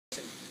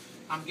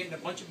I'm getting a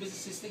bunch of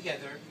businesses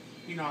together.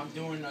 You know, I'm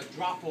doing a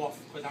drop-off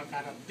because I've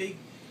got a big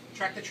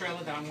tractor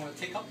trailer that I'm going to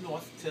take up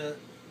north to,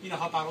 you know,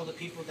 help out all the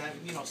people that,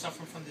 you know,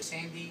 suffering from the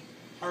Sandy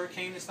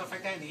hurricane and stuff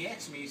like that. And he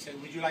asked me, he said,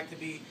 would you like to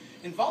be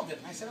involved in it?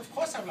 And I said, of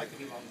course I would like to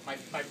be involved.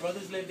 My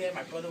brothers live there.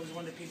 My brother was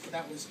one of the people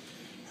that was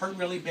hurt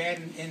really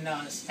bad in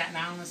Staten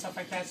Island and stuff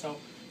like that. So,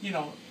 you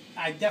know,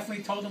 I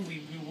definitely told him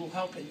we will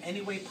help in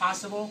any way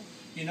possible,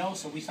 you know.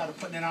 So we started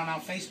putting it on our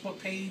Facebook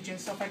page and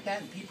stuff like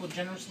that. And people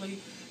generously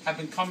have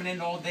been coming in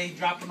all day,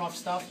 dropping off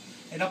stuff.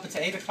 And up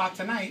until 8 o'clock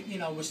tonight, you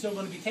know, we're still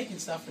going to be taking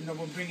stuff, and then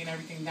we're bringing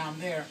everything down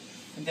there.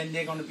 And then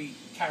they're going to be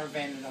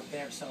caravanning up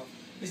there. So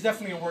it's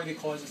definitely a worthy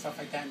cause and stuff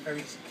like that, and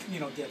very, you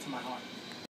know, dear to my heart.